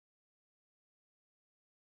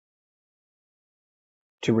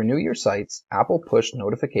To renew your site's Apple Push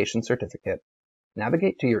Notification Certificate,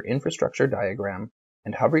 navigate to your infrastructure diagram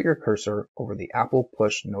and hover your cursor over the Apple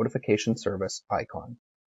Push Notification Service icon.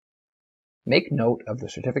 Make note of the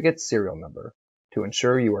certificate's serial number to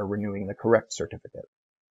ensure you are renewing the correct certificate.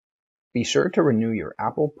 Be sure to renew your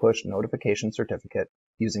Apple Push Notification Certificate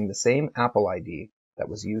using the same Apple ID that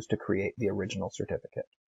was used to create the original certificate.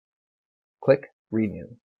 Click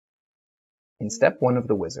Renew. In step 1 of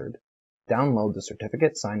the wizard, download the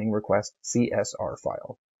Certificate Signing Request CSR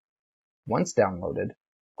file. Once downloaded,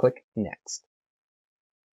 click Next.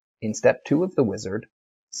 In step 2 of the wizard,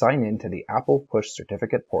 sign in to the Apple Push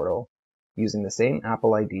Certificate portal using the same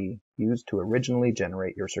Apple ID used to originally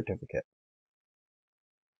generate your certificate.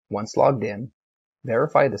 Once logged in,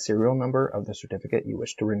 verify the serial number of the certificate you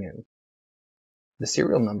wish to renew. The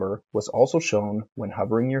serial number was also shown when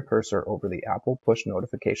hovering your cursor over the Apple Push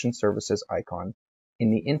Notification Services icon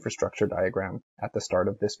in the infrastructure diagram at the start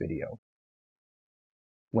of this video.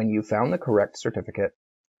 When you found the correct certificate,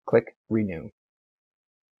 click Renew.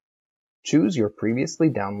 Choose your previously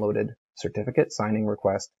downloaded Certificate Signing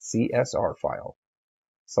Request CSR file.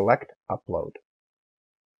 Select Upload.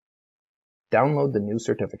 Download the new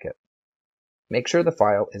certificate. Make sure the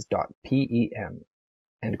file is .pem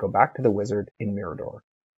and go back to the wizard in Miradore.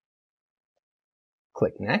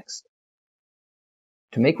 Click Next.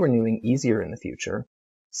 To make renewing easier in the future,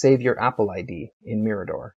 save your Apple ID in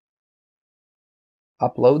Miradore.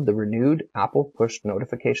 Upload the renewed Apple Push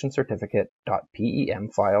Notification Certificate .pem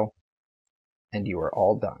file, and you are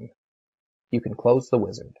all done. You can close the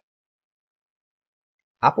wizard.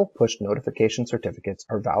 Apple Push Notification Certificates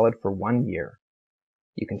are valid for 1 year.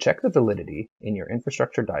 You can check the validity in your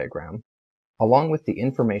infrastructure diagram, along with the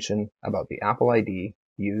information about the Apple ID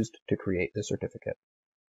used to create the certificate.